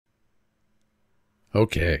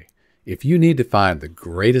Okay, if you need to find the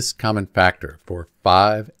greatest common factor for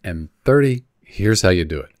 5 and 30, here's how you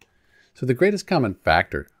do it. So the greatest common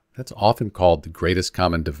factor, that's often called the greatest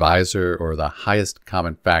common divisor or the highest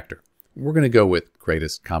common factor. We're going to go with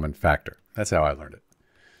greatest common factor. That's how I learned it.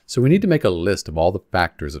 So we need to make a list of all the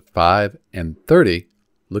factors of 5 and 30,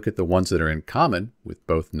 look at the ones that are in common with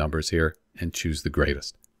both numbers here, and choose the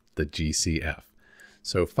greatest, the GCF.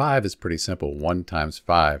 So 5 is pretty simple. 1 times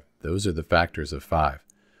 5, those are the factors of 5.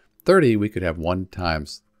 30, we could have 1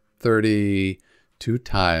 times 30, 2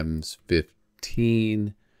 times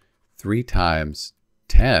 15, 3 times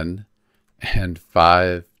 10, and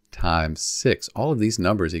 5 times 6. All of these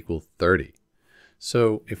numbers equal 30.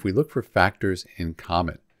 So if we look for factors in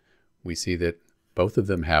common, we see that both of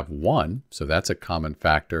them have 1, so that's a common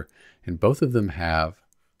factor, and both of them have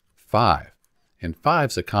 5. And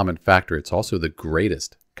 5's a common factor. It's also the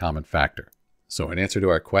greatest common factor. So in answer to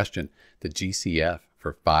our question, the GCF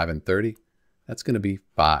for 5 and 30, that's going to be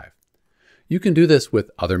 5. You can do this with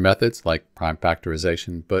other methods like prime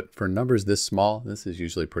factorization, but for numbers this small, this is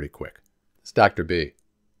usually pretty quick. It's Dr. B.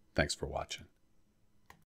 Thanks for watching.